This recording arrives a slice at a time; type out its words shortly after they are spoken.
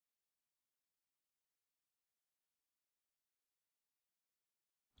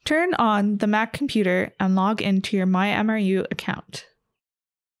Turn on the Mac computer and log into your MyMRU account.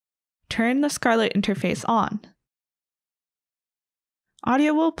 Turn the Scarlett interface on.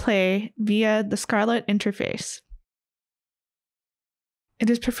 Audio will play via the Scarlett interface. It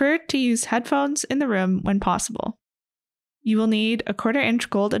is preferred to use headphones in the room when possible. You will need a 1/4-inch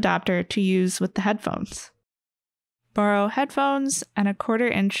gold adapter to use with the headphones. Borrow headphones and a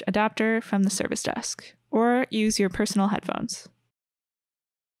 1/4-inch adapter from the service desk, or use your personal headphones.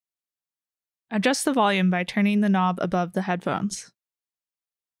 Adjust the volume by turning the knob above the headphones.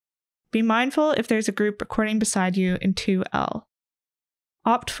 Be mindful if there's a group recording beside you in 2L.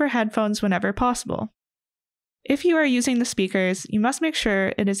 Opt for headphones whenever possible. If you are using the speakers, you must make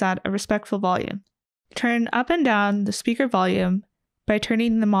sure it is at a respectful volume. Turn up and down the speaker volume by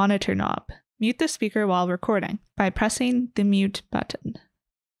turning the monitor knob. Mute the speaker while recording by pressing the mute button.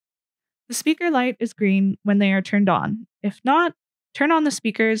 The speaker light is green when they are turned on. If not, turn on the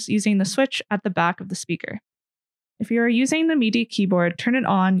speakers using the switch at the back of the speaker. If you are using the MIDI keyboard, turn it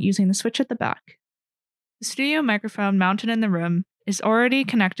on using the switch at the back. The studio microphone mounted in the room is already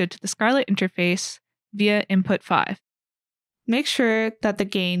connected to the Scarlett interface via input 5. Make sure that the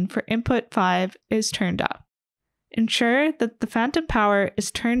gain for input 5 is turned up. Ensure that the phantom power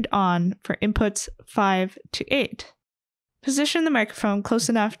is turned on for inputs 5 to 8. Position the microphone close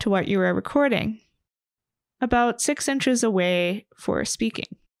enough to what you are recording, about 6 inches away for speaking.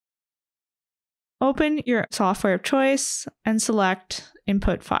 Open your software of choice and select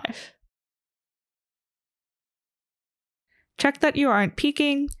input 5. Check that you aren't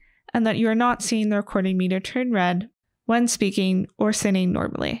peaking and that you are not seeing the recording meter turn red when speaking or singing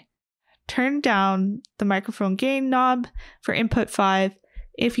normally. Turn down the microphone gain knob for input 5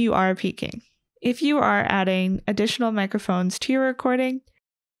 if you are peaking. If you are adding additional microphones to your recording,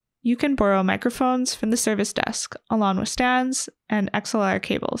 you can borrow microphones from the service desk along with stands and XLR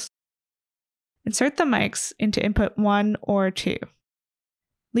cables. Insert the mics into input 1 or 2.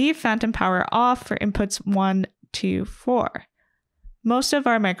 Leave phantom power off for inputs 1 to 4. Most of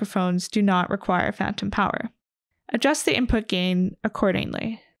our microphones do not require phantom power. Adjust the input gain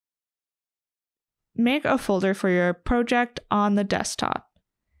accordingly. Make a folder for your project on the desktop.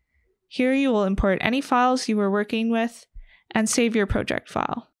 Here you will import any files you were working with and save your project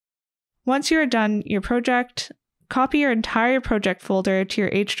file. Once you are done your project, copy your entire project folder to your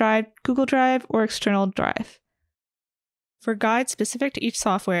H drive, Google Drive, or external drive. For guides specific to each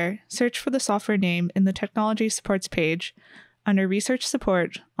software, search for the software name in the Technology Supports page under Research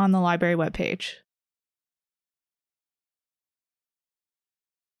Support on the library webpage.